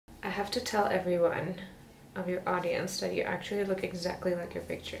have to tell everyone of your audience that you actually look exactly like your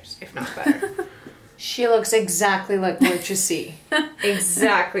pictures, if not better. She looks exactly like what you see.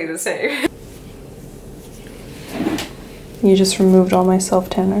 Exactly the same. You just removed all my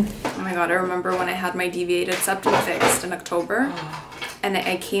self-tanner. Oh my god, I remember when I had my deviated septum fixed in October. And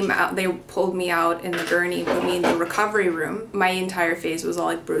I came out, they pulled me out in the gurney, put me in the recovery room. My entire face was all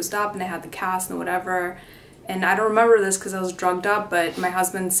like bruised up and I had the cast and whatever. And I don't remember this because I was drugged up, but my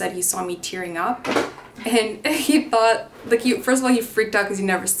husband said he saw me tearing up. And he thought, like, first of all, he freaked out because he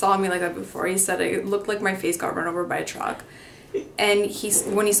never saw me like that before. He said it looked like my face got run over by a truck. And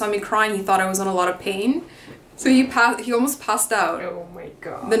when he saw me crying, he thought I was in a lot of pain. So he almost passed out. Oh my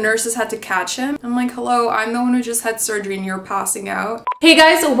god. The nurses had to catch him. I'm like, hello, I'm the one who just had surgery and you're passing out. Hey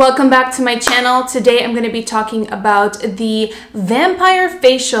guys, welcome back to my channel. Today I'm going to be talking about the vampire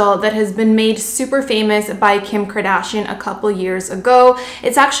facial that has been made super famous by Kim Kardashian a couple years ago.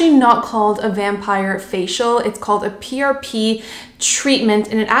 It's actually not called a vampire facial. It's called a PRP treatment,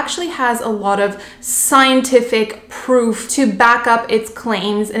 and it actually has a lot of scientific proof to back up its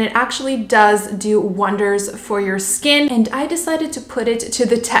claims, and it actually does do wonders for your skin, and I decided to put it to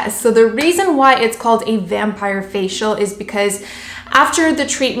the test. So the reason why it's called a vampire facial is because after the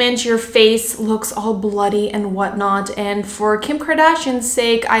treatment, your face looks all bloody and whatnot. And for Kim Kardashian's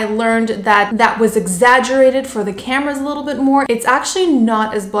sake, I learned that that was exaggerated for the cameras a little bit more. It's actually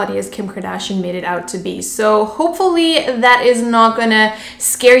not as bloody as Kim Kardashian made it out to be. So hopefully that is not gonna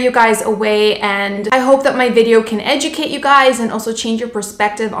scare you guys away. And I hope that my video can educate you guys and also change your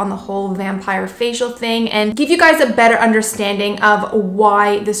perspective on the whole vampire facial thing and give you guys a better understanding of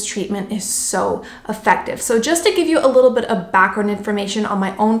why this treatment is so effective. So just to give you a little bit of background information on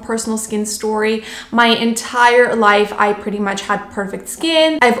my own personal skin story. My entire life, I pretty much had perfect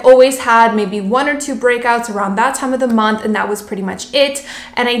skin. I've always had maybe 1 or 2 breakouts around that time of the month, and that was pretty much it.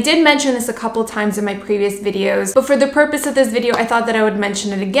 And I did mention this a couple times in my previous videos, but for the purpose of this video, I thought that I would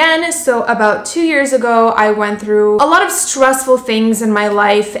mention it again. So about 2 years ago, I went through a lot of stressful things in my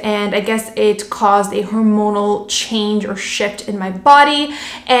life, and I guess it caused a hormonal change or shift in my body.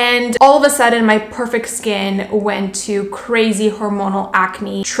 And all of a sudden, my perfect skin went to crazy hormonal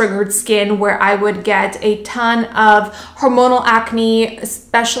acne triggered skin, where I would get a ton of hormonal acne,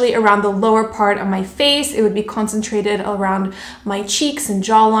 especially around the lower part of my face. It would be concentrated around my cheeks and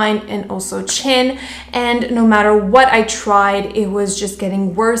jawline and also chin. And no matter what I tried, it was just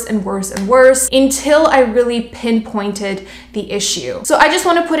getting worse and worse and worse until I really pinpointed the issue. So I just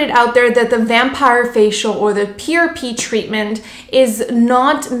want to put it out there that the vampire facial or the PRP treatment is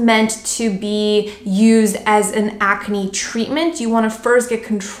not meant to be used as an acne treatment. You want to first get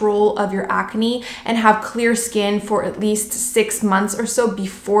control of your acne and have clear skin for at least 6 months or so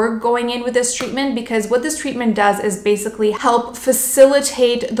before going in with this treatment, because what this treatment does is basically help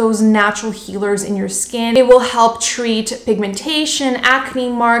facilitate those natural healers in your skin. It will help treat pigmentation, acne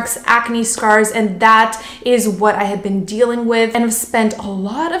marks, acne scars, and that is what I had been dealing with and have spent a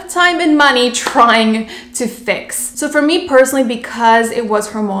lot of time and money trying to fix. So for me personally, because it was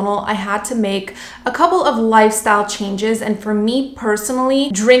hormonal, I had to make a couple of lifestyle changes. And for me personally,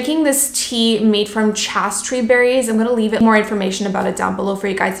 drinking this tea made from chaste berries, I'm going to leave it more information about it down below for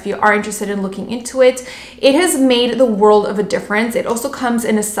you guys if you are interested in looking into it. It has made the world of a difference. It also comes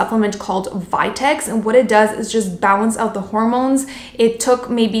in a supplement called Vitex, and what it does is just balance out the hormones. It took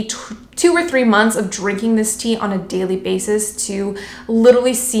maybe 2 or 3 months of drinking this tea on a daily basis to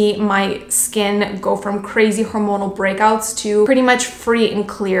literally see my skin go from crazy hormonal breakouts to pretty much free and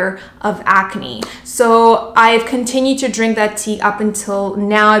clear of acne. So I've continued to drink that tea up until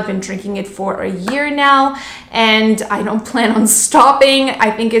now. I've been drinking it for a year now, and I don't plan on stopping.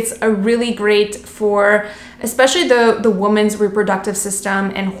 I think it's a really great for especially the woman's reproductive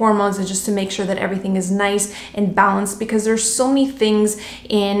system and hormones, and just to make sure that everything is nice and balanced, because there's so many things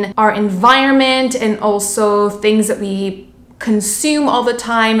in our environment and also things that we consume all the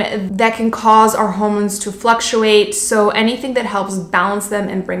time that can cause our hormones to fluctuate. So anything that helps balance them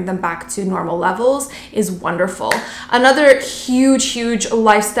and bring them back to normal levels is wonderful. Another huge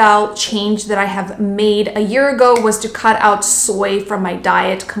lifestyle change that I have made a year ago was to cut out soy from my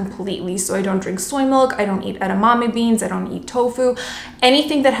diet completely. So I don't drink soy milk, I don't eat edamame beans, I don't eat tofu.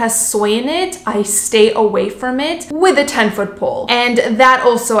 Anything that has soy in it, I stay away from it with a 10-foot pole. And that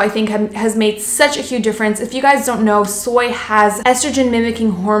also, I think, has made such a huge difference. If you guys don't know, soy has estrogen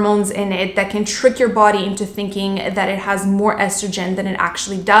mimicking hormones in it that can trick your body into thinking that it has more estrogen than it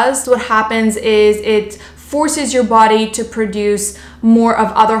actually does. So what happens is it forces your body to produce more of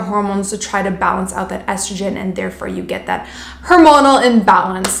other hormones to try to balance out that estrogen, and therefore you get that hormonal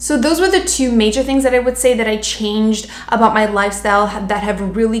imbalance. So those were the two major things that I would say that I changed about my lifestyle that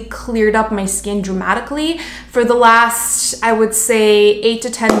have really cleared up my skin dramatically. For the last, I would say 8 to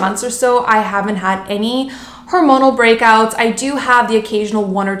 10 months or so, I haven't had any hormonal breakouts. I do have the occasional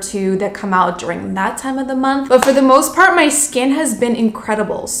 1 or 2 that come out during that time of the month, but for the most part, my skin has been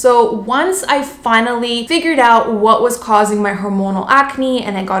incredible. So once I finally figured out what was causing my hormonal acne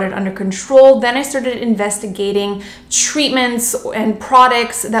and I got it under control, then I started investigating treatments and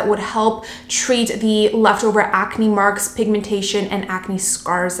products that would help treat the leftover acne marks, pigmentation, and acne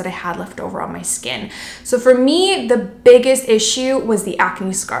scars that I had left over on my skin. So for me, the biggest issue was the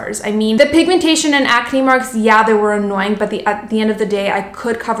acne scars. I mean, the pigmentation and acne marks, yeah, they were annoying, but at the end of the day, I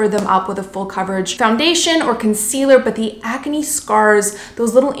could cover them up with a full coverage foundation or concealer, but the acne scars,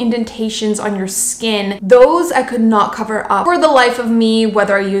 those little indentations on your skin, those I could not cover up for the life of me,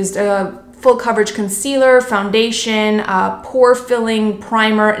 whether I used a full coverage concealer, foundation, pore filling,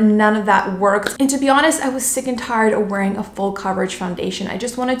 primer, none of that worked. And to be honest, I was sick and tired of wearing a full coverage foundation. I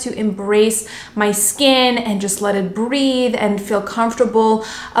just wanted to embrace my skin and just let it breathe and feel comfortable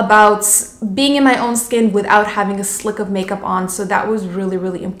about being in my own skin without having a slick of makeup on. So that was really,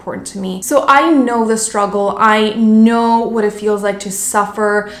 really important to me. So I know the struggle. I know what it feels like to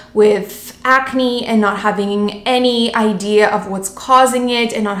suffer with acne and not having any idea of what's causing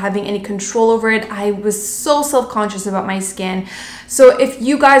it and not having any control over it. I was so self-conscious about my skin. So if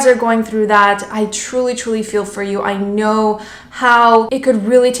you guys are going through that, I truly, truly feel for you. I know how it could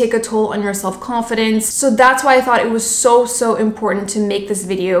really take a toll on your self-confidence. So that's why I thought it was so important to make this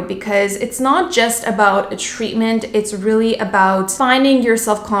video, because it's not just about a treatment. It's really about finding your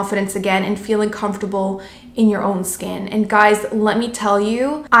self-confidence again and feeling comfortable in your own skin. And guys, let me tell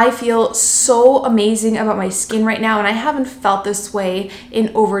you, I feel so amazing about my skin right now, and I haven't felt this way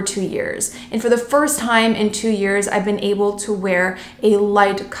in over 2 years. And for the first time in 2 years, I've been able to wear a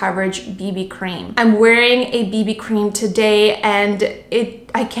light coverage BB cream. I'm wearing a BB cream today, and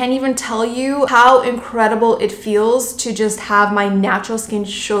I can't even tell you how incredible it feels to just have my natural skin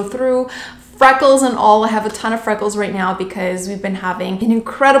show through. Freckles and all. I have a ton of freckles right now because we've been having an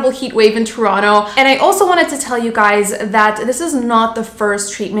incredible heat wave in Toronto. And I also wanted to tell you guys that this is not the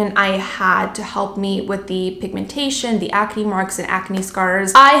first treatment I had to help me with the pigmentation, the acne marks, and acne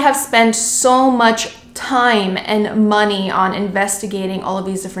scars. I have spent so much time and money on investigating all of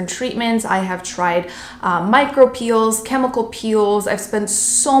these different treatments. I have tried micro peels, chemical peels. I've spent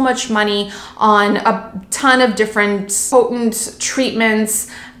so much money on a ton of different potent treatments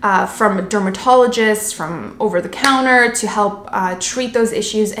from dermatologists, from over the counter to help treat those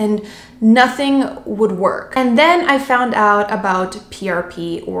issues, and nothing would work. And then I found out about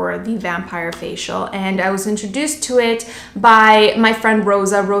PRP, or the vampire facial, and I was introduced to it by my friend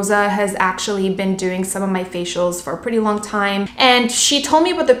Roza. Roza has actually been doing some of my facials for a pretty long time, and she told me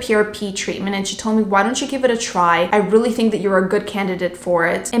about the PRP treatment, and she told me, why don't you give it a try? I really think that you're a good candidate for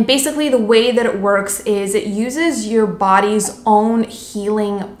it. And basically the way that it works is it uses your body's own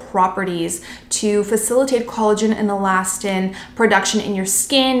healing properties to facilitate collagen and elastin production in your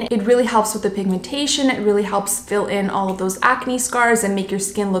skin. It really helps with the pigmentation. It really helps fill in all of those acne scars and make your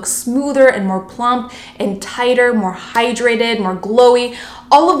skin look smoother and more plump and tighter, more hydrated, more glowy.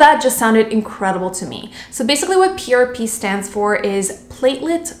 All of that just sounded incredible to me. So basically what PRP stands for is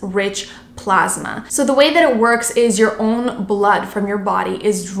platelet-rich plasma. So the way that it works is your own blood from your body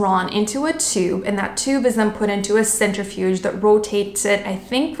is drawn into a tube, and that tube is then put into a centrifuge that rotates it, I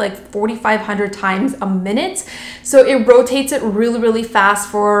think like 4,500 times a minute. So it rotates it really, really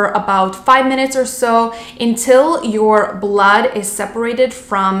fast for about 5 minutes or so until your blood is separated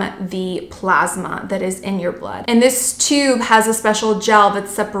from the plasma that is in your blood. And this tube has a special gel that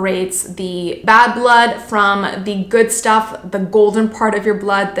separates the bad blood from the good stuff, the golden part of your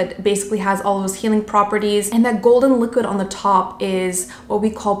blood that basically has all those healing properties. And that golden liquid on the top is what we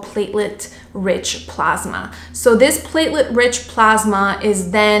call platelet-rich plasma. So this platelet-rich plasma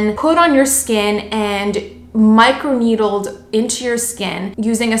is then put on your skin and microneedled into your skin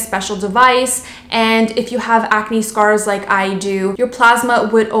using a special device. And if you have acne scars like I do, your plasma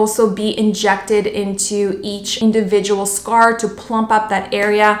would also be injected into each individual scar to plump up that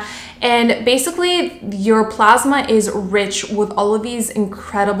area. And basically your plasma is rich with all of these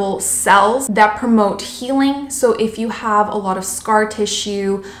incredible cells that promote healing. So if you have a lot of scar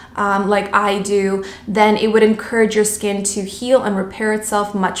tissue like I do, then it would encourage your skin to heal and repair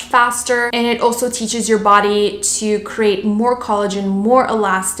itself much faster. And it also teaches your body to create more collagen, more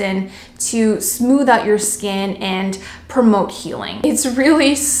elastin, to smooth out your skin and promote healing. It's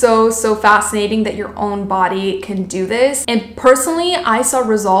really so fascinating that your own body can do this. And personally, I saw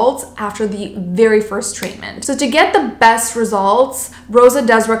results after the very first treatment. So to get the best results, ROZA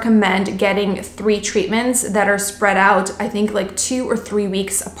does recommend getting 3 treatments that are spread out, I think like 2 or 3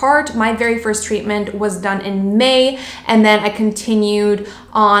 weeks apart. My very first treatment was done in May, and then I continued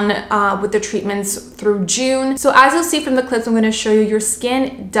on with the treatments through June. So as you'll see from the clips I'm going to show you, your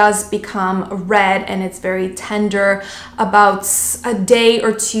skin does become red and it's very tender about a day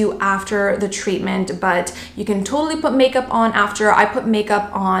or 2 after the treatment, but you can totally put makeup on after. I put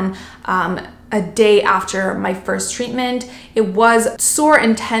makeup on a day after my first treatment. It was sore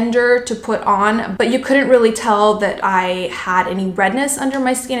and tender to put on, but you couldn't really tell that I had any redness under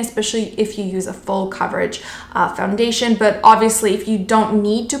my skin, especially if you use a full coverage foundation. But obviously, if you don't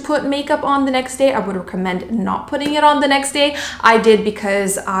need to put makeup on the next day, I would recommend not putting it on the next day. I did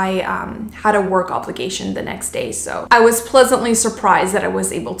because I had a work obligation the next day. So I was pleasantly surprised that I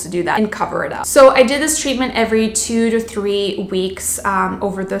was able to do that and cover it up. So I did this treatment every 2 to 3 weeks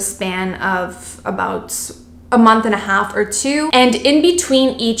over the span of about a month and a half or 2. And in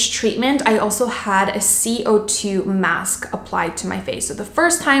between each treatment, I also had a CO2 mask applied to my face. So the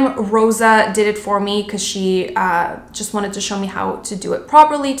first time ROZA did it for me because she just wanted to show me how to do it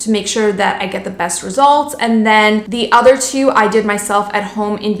properly to make sure that I get the best results. And then the other 2 I did myself at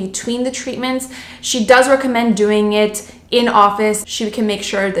home in between the treatments. She does recommend doing it in office. She can make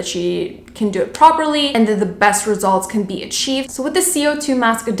sure that she can do it properly and that the best results can be achieved. So what the CO2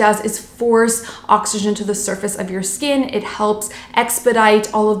 mask does is force oxygen to the surface of your skin. It helps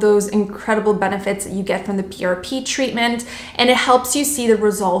expedite all of those incredible benefits that you get from the PRP treatment, and it helps you see the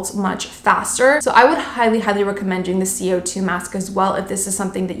results much faster. So I would highly recommend doing the CO2 mask as well if this is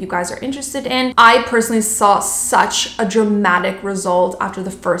something that you guys are interested in. I personally saw such a dramatic result after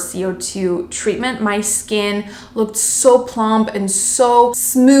the first CO2 treatment. My skin looked so plump and so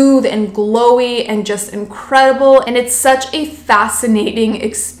smooth and glowy and just incredible, and it's such a fascinating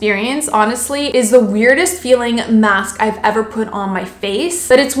experience. Honestly, it is the weirdest feeling mask I've ever put on my face,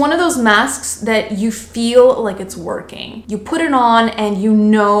 but it's one of those masks that you feel like it's working. You put it on and you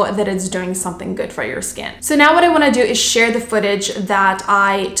know that it's doing something good for your skin. So now what I want to do is share the footage that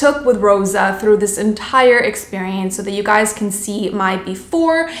I took with ROZA through this entire experience so that you guys can see my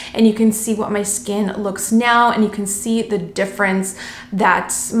before and you can see what my skin looks now, and you can see the difference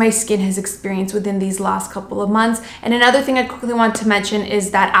that my skin has experienced within these last couple of months. And another thing I quickly want to mention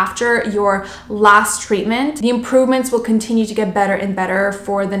is that after your last treatment, the improvements will continue to get better and better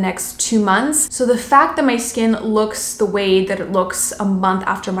for the next 2 months. So the fact that my skin looks the way that it looks a month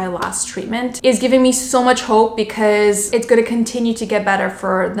after my last treatment is giving me so much hope, because it's going to continue to get better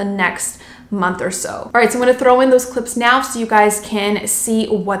for the next month or so. All right, so I'm going to throw in those clips now so you guys can see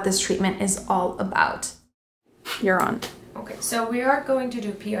what this treatment is all about. You're on. Okay, so we are going to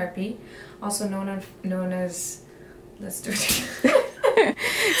do PRP, also known as let's do it.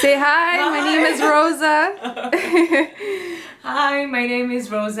 Say hi, my name is ROZA. Hi, my name is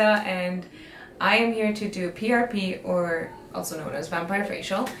ROZA, and I am here to do PRP, or also known as vampire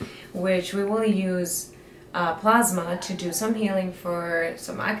facial, which we will use plasma to do some healing for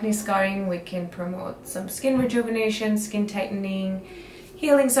some acne scarring. We can promote some skin rejuvenation, skin tightening,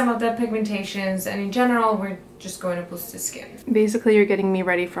 healing some of the pigmentations, and in general, we're just going to boost the skin. Basically, you're getting me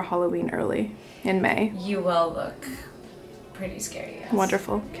ready for Halloween early in May. You will look pretty scary, yes.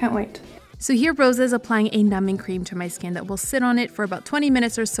 Wonderful. Can't wait. So here ROZA is applying a numbing cream to my skin that will sit on it for about 20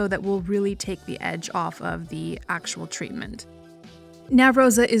 minutes or so, that will really take the edge off of the actual treatment. Now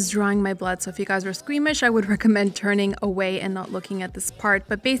ROZA is drawing my blood, so if you guys are squeamish, I would recommend turning away and not looking at this part.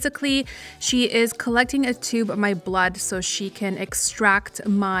 But basically, she is collecting a tube of my blood so she can extract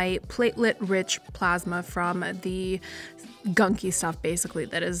my platelet-rich plasma from the gunky stuff, basically,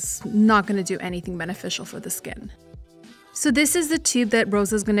 that is not going to do anything beneficial for the skin. So this is the tube that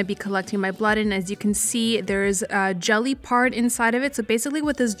ROZA is going to be collecting my blood in. As you can see, there's a jelly part inside of it. So basically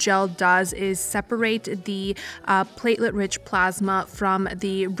what this gel does is separate the platelet-rich plasma from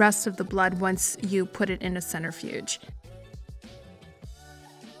the rest of the blood once you put it in a centrifuge.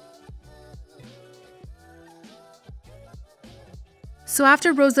 So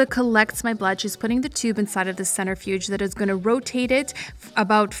after ROZA collects my blood, she's putting the tube inside of the centrifuge that is going to rotate it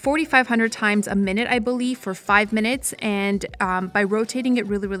about 4,500 times a minute, I believe, for 5 minutes. And by rotating it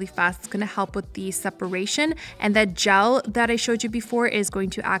really fast, it's going to help with the separation. And that gel that I showed you before is going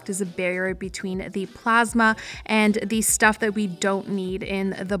to act as a barrier between the plasma and the stuff that we don't need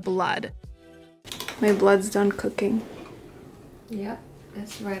in the blood. My blood's done cooking. Yep,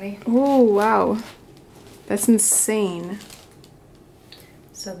 it's ready. Oh, wow. That's insane.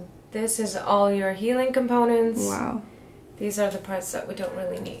 So This is all your healing components. Wow. These are the parts that we don't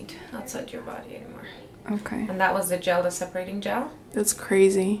really need outside your body anymore. Okay. And that was the gel, the separating gel. That's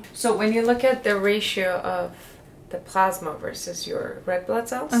crazy. So when you look at the ratio of the plasma versus your red blood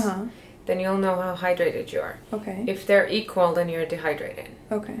cells, then you'll know how hydrated you are. Okay. If they're equal, then you're dehydrated.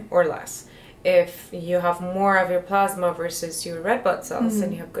 Okay. Or less. If you have more of your plasma versus your red blood cells,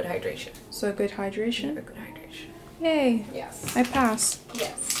 then you have good hydration. So good hydration? You have a good hydration. Yay. Yes. I pass.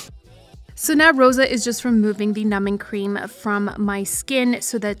 Yes. So now Rosa is just removing the numbing cream from my skin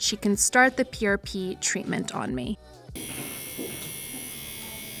so that she can start the PRP treatment on me.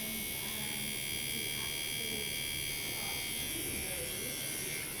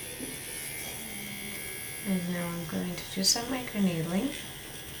 And now I'm going to do some microneedling.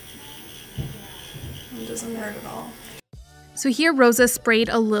 It doesn't hurt at all. So here Rosa sprayed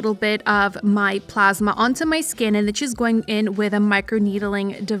a little bit of my plasma onto my skin, and then she's going in with a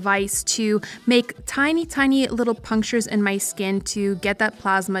microneedling device to make tiny, tiny little punctures in my skin to get that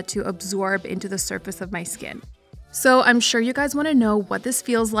plasma to absorb into the surface of my skin. So I'm sure you guys want to know what this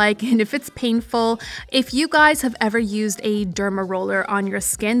feels like and if it's painful. If you guys have ever used a derma roller on your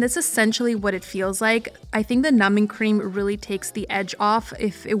skin, that's essentially what it feels like. I think the numbing cream really takes the edge off.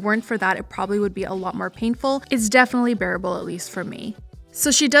 If it weren't for that, it probably would be a lot more painful. It's definitely bearable, at least for me. So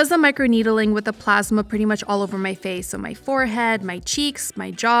she does the microneedling with the plasma pretty much all over my face. So my forehead, my cheeks,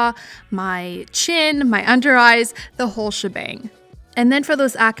 my jaw, my chin, my under eyes, the whole shebang. And then for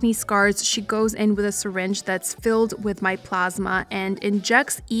those acne scars, she goes in with a syringe that's filled with my plasma and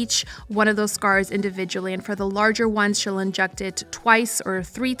injects each one of those scars individually. And for the larger ones, she'll inject it twice or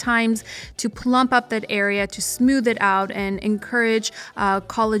 3 times to plump up that area, to smooth it out and encourage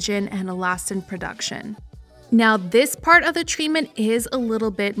collagen and elastin production. Now, this part of the treatment is a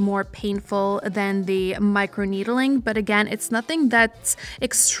little bit more painful than the microneedling, but again, it's nothing that's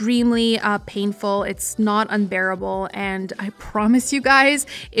extremely painful. It's not unbearable, and I promise you guys,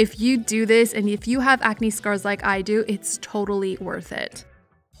 if you do this and if you have acne scars like I do, it's totally worth it.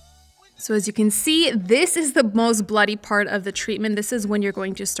 So as you can see, this is the most bloody part of the treatment. This is when you're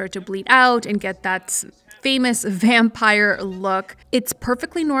going to start to bleed out and get that famous vampire look. It's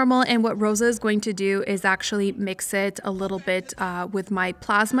perfectly normal, and what Rosa is going to do is actually mix it a little bit with my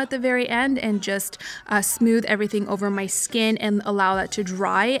plasma at the very end and just smooth everything over my skin and allow that to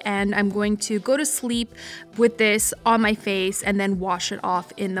dry. And I'm going to go to sleep with this on my face and then wash it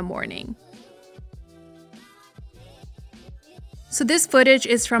off in the morning. So this footage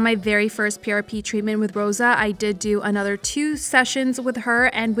is from my very first PRP treatment with Rosa. I did do another 2 sessions with her,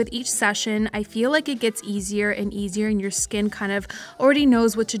 and with each session, I feel like it gets easier and easier, and your skin kind of already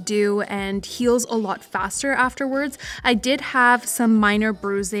knows what to do and heals a lot faster afterwards. I did have some minor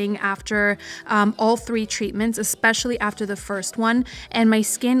bruising after all 3 treatments, especially after the first one, and my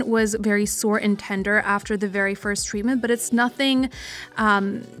skin was very sore and tender after the very first treatment, but it's nothing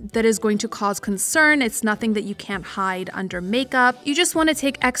that is going to cause concern. It's nothing that you can't hide under makeup. You just want to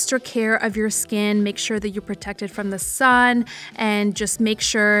take extra care of your skin, make sure that you're protected from the sun, and just make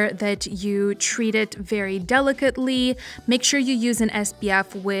sure that you treat it very delicately. Make sure you use an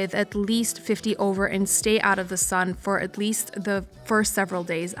SPF with at least 50 over and stay out of the sun for at least the first several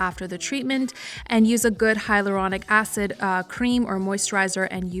days after the treatment, and use a good hyaluronic acid cream or moisturizer,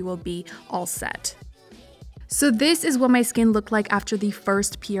 and you will be all set. So this is what my skin looked like after the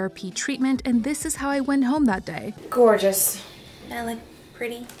first PRP treatment, and this is how I went home that day. Gorgeous. I look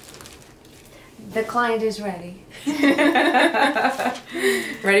pretty. The client is ready.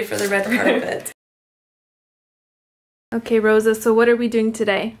 Ready for the red carpet. Okay, Rosa, so what are we doing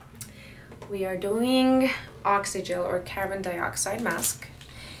today? We are doing Oxygel or carbon dioxide mask,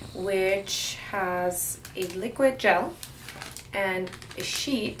 which has a liquid gel and a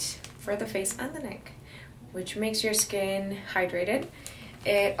sheet for the face and the neck, which makes your skin hydrated.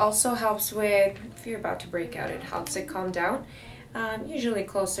 It also helps with, if you're about to break out, it helps it calm down. Usually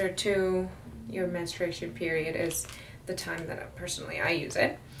closer to your menstruation period is the time that personally I use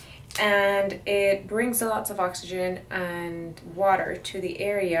it. And it brings lots of oxygen and water to the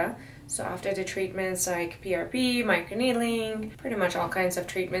area. So after the treatments like PRP, microneedling, pretty much all kinds of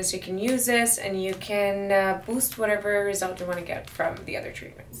treatments, you can use this and you can boost whatever result you want to get from the other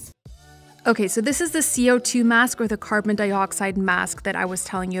treatments. Okay, so this is the CO2 mask or the carbon dioxide mask that I was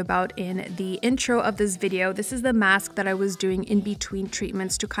telling you about in the intro of this video. This is the mask that I was doing in between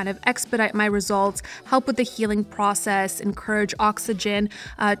treatments to kind of expedite my results, help with the healing process, encourage oxygen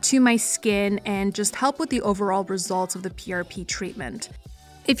to my skin, and just help with the overall results of the PRP treatment.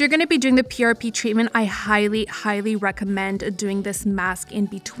 If you're going to be doing the PRP treatment, I highly recommend doing this mask in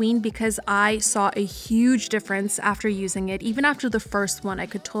between because I saw a huge difference after using it. Even after the first one, I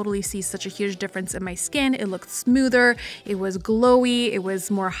could totally see such a huge difference in my skin. It looked smoother, it was glowy, it was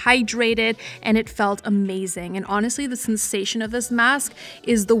more hydrated, and it felt amazing. And honestly, the sensation of this mask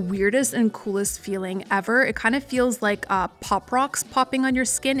is the weirdest and coolest feeling ever. It kind of feels like Pop Rocks popping on your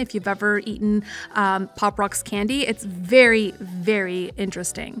skin. If you've ever eaten Pop Rocks candy, it's very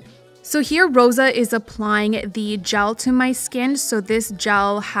interesting. So here ROZA is applying the gel to my skin. So this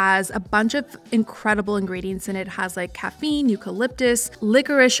gel has a bunch of incredible ingredients in it. It has like caffeine, eucalyptus,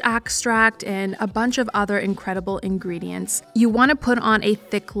 licorice extract, and a bunch of other incredible ingredients. You want to put on a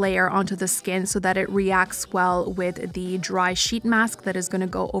thick layer onto the skin so that it reacts well with the dry sheet mask that is going to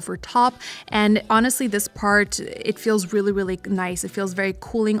go over top. And honestly, this part, it feels really nice. It feels very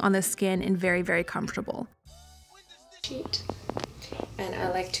cooling on the skin and very comfortable. Sheet. And I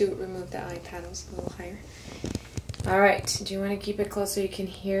like to remove the eye panels a little higher. All right, do you want to keep it close so you can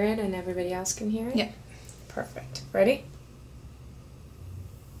hear it and everybody else can hear it? Yeah. Perfect. Ready?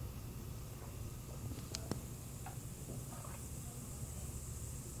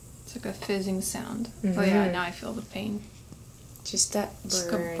 It's like a fizzing sound. Oh yeah, now I feel the pain. Just that burning. It's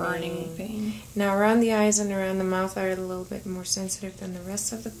like a burning pain. Now around the eyes and around the mouth are a little bit more sensitive than the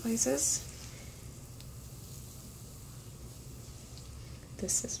rest of the places.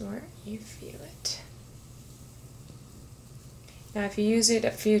 This is where you feel it. Now if you use it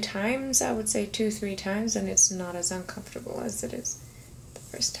a few times, I would say 2-3 times, and it's not as uncomfortable as it is the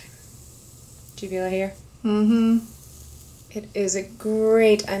first time. Do you feel it here? Mm-hmm. It is a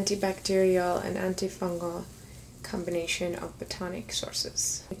great antibacterial and antifungal combination of botanic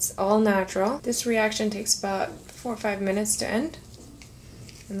sources. It's all natural. This reaction takes about 4 or 5 minutes to end.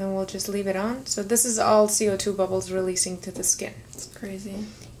 And then we'll just leave it on. So this is all CO2 bubbles releasing to the skin. It's crazy.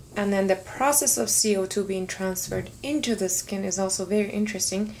 And then the process of CO2 being transferred into the skin is also very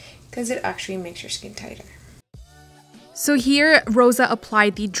interesting because it actually makes your skin tighter. So here, ROZA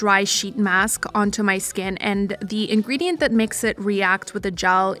applied the dry sheet mask onto my skin, and the ingredient that makes it react with the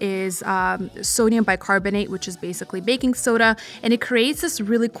gel is sodium bicarbonate, which is basically baking soda, and it creates this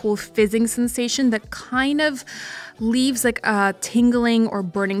really cool fizzing sensation that kind of leaves like a tingling or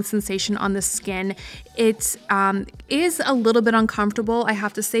burning sensation on the skin. It is a little bit uncomfortable, I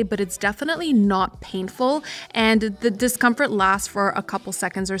have to say, but it's definitely not painful, and the discomfort lasts for a couple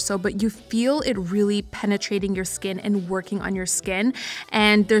seconds or so, but you feel it really penetrating your skin and working on your skin,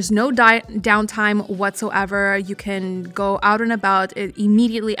 and there's no downtime whatsoever. You can go out and about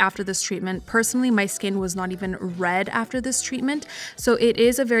immediately after this treatment. Personally, my skin was not even red after this treatment, so it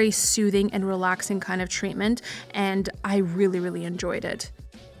is a very soothing and relaxing kind of treatment, and I really enjoyed it.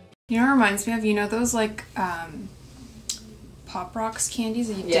 You know what it reminds me of? You know those like Pop Rocks candies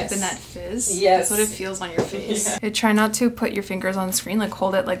that you dip in that fizz? Yes. That's what it feels on your face. Try not to put your fingers on the screen, like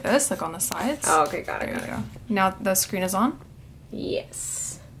hold it like this, like on the sides. Oh, okay, got it. There you go. Now the screen is on?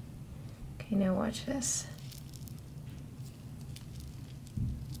 Yes. Okay, now watch this.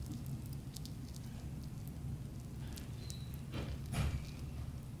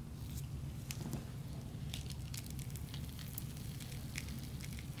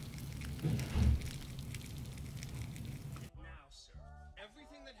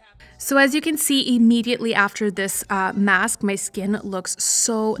 So as you can see, immediately after this mask, my skin looks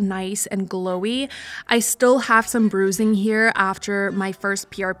so nice and glowy. I still have some bruising here after my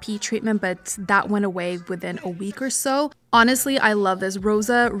first PRP treatment, but that went away within a week or so. Honestly, I love this.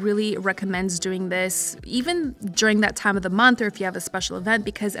 ROZA really recommends doing this even during that time of the month or if you have a special event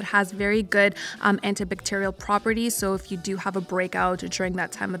because it has very good antibacterial properties. So if you do have a breakout during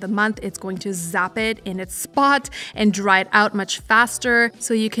that time of the month, it's going to zap it in its spot and dry it out much faster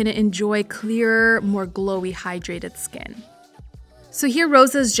so you can enjoy clearer, more glowy, hydrated skin. So here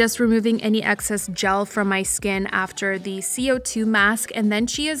ROZA is just removing any excess gel from my skin after the CO2 mask, and then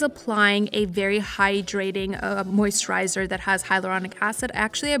she is applying a very hydrating moisturizer that has hyaluronic acid.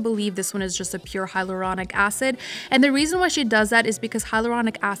 Actually, I believe this one is just a pure hyaluronic acid, and the reason why she does that is because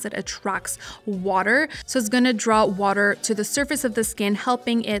hyaluronic acid attracts water, so it's going to draw water to the surface of the skin,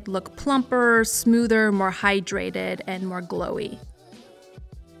 helping it look plumper, smoother, more hydrated, and more glowy.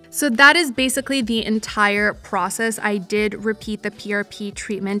 So that is basically the entire process. I did repeat the PRP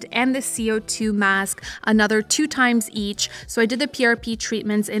treatment and the CO2 mask another 2 times each. So I did the PRP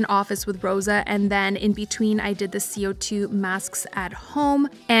treatments in office with ROZA, and then in between I did the CO2 masks at home.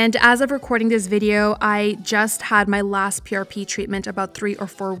 And as of recording this video, I just had my last PRP treatment about 3 or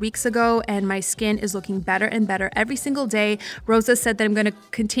 4 weeks ago, and my skin is looking better and better every single day. ROZA said that I'm going to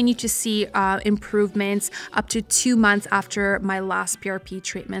continue to see improvements up to 2 months after my last PRP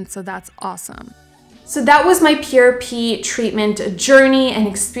treatment. So that's awesome. So that was my PRP treatment journey and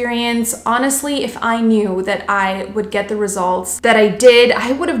experience. Honestly, if I knew that I would get the results that I did,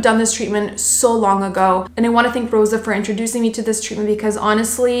 I would have done this treatment so long ago. And I want to thank ROZA for introducing me to this treatment, because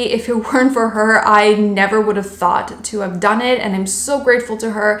honestly, if it weren't for her, I never would have thought to have done it. And I'm so grateful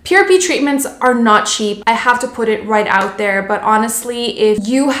to her. PRP treatments are not cheap. I have to put it right out there. But honestly, if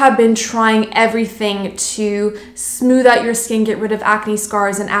you have been trying everything to smooth out your skin, get rid of acne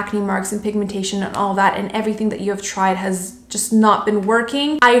scars and acne marks and pigmentation and all that, and everything that you have tried has just not been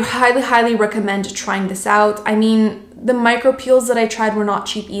working, I highly recommend trying this out. I mean, the micro peels that I tried were not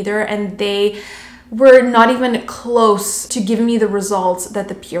cheap either, and they were not even close to giving me the results that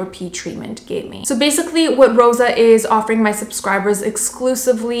the PRP treatment gave me. So basically what ROZA is offering my subscribers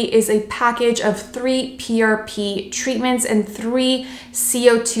exclusively is a package of 3 PRP treatments and 3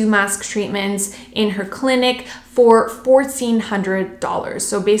 CO2 mask treatments in her clinic for $1,400.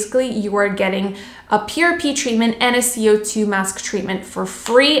 So basically you are getting a PRP treatment and a CO2 mask treatment for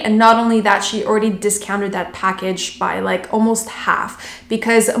free. And not only that, she already discounted that package by like almost half,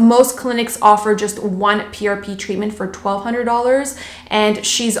 because most clinics offer just 1 PRP treatment for $1,200, and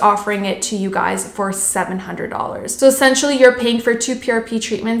she's offering it to you guys for $700. So essentially you're paying for 2 PRP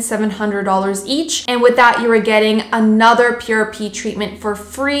treatments, $700 each. And with that, you are getting another PRP treatment for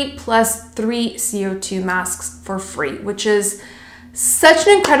free plus 3 CO2 masks for free, which is such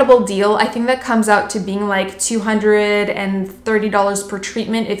an incredible deal. I think that comes out to being like $230 per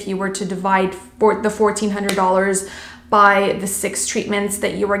treatment if you were to divide the $1,400 by the 6 treatments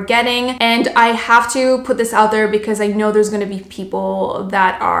that you are getting. And I have to put this out there because I know there's going to be people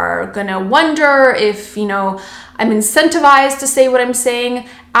that are going to wonder if, you know, I'm incentivized to say what I'm saying.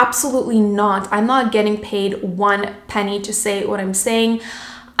 Absolutely not. I'm not getting paid 1 penny to say what I'm saying.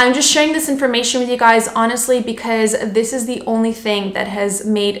 I'm just sharing this information with you guys, honestly, because this is the only thing that has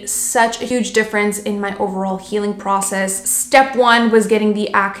made such a huge difference in my overall healing process. Step 1 was getting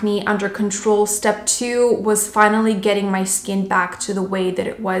the acne under control. Step 2 was finally getting my skin back to the way that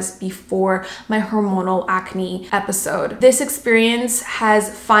it was before my hormonal acne episode. This experience has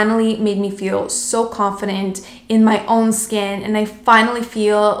finally made me feel so confident in my own skin, and I finally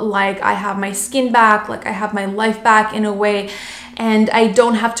feel like I have my skin back, like I have my life back in a way. And I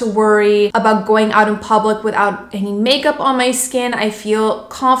don't have to worry about going out in public without any makeup on my skin. I feel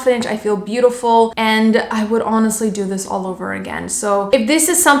confident, I feel beautiful, and I would honestly do this all over again. So if this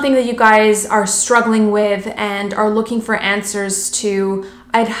is something that you guys are struggling with and are looking for answers to,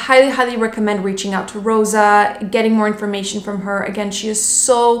 I'd highly recommend reaching out to ROZA, getting more information from her. Again, she is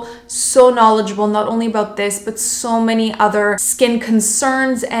so knowledgeable, not only about this, but so many other skin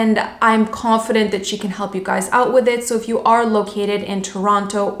concerns, and I'm confident that she can help you guys out with it. So if you are located in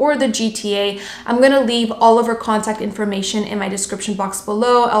Toronto or the GTA, I'm gonna leave all of her contact information in my description box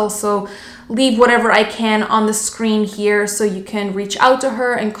below. I'll also leave whatever I can on the screen here so you can reach out to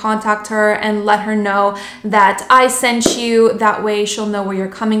her and contact her and let her know that I sent you. That way she'll know where you're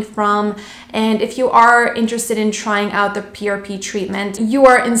coming from. And if you are interested in trying out the PRP treatment, you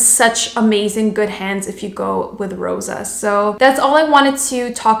are in such amazing good hands if you go with ROZA. So that's all I wanted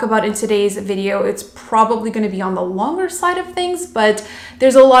to talk about in today's video. It's probably going to be on the longer side of things, but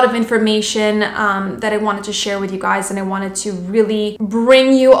there's a lot of information that I wanted to share with you guys, and I wanted to really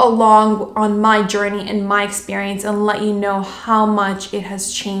bring you along on my journey and my experience and let you know how much it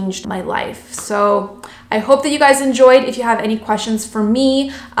has changed my life. So I hope that you guys enjoyed. If you have any questions for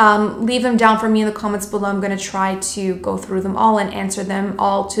me, leave them down for me in the comments below. I'm going to try to go through them all and answer them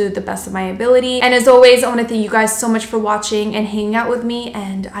all to the best of my ability. And as always, I want to thank you guys so much for watching and hanging out with me,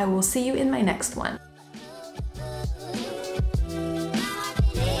 and I will see you in my next one.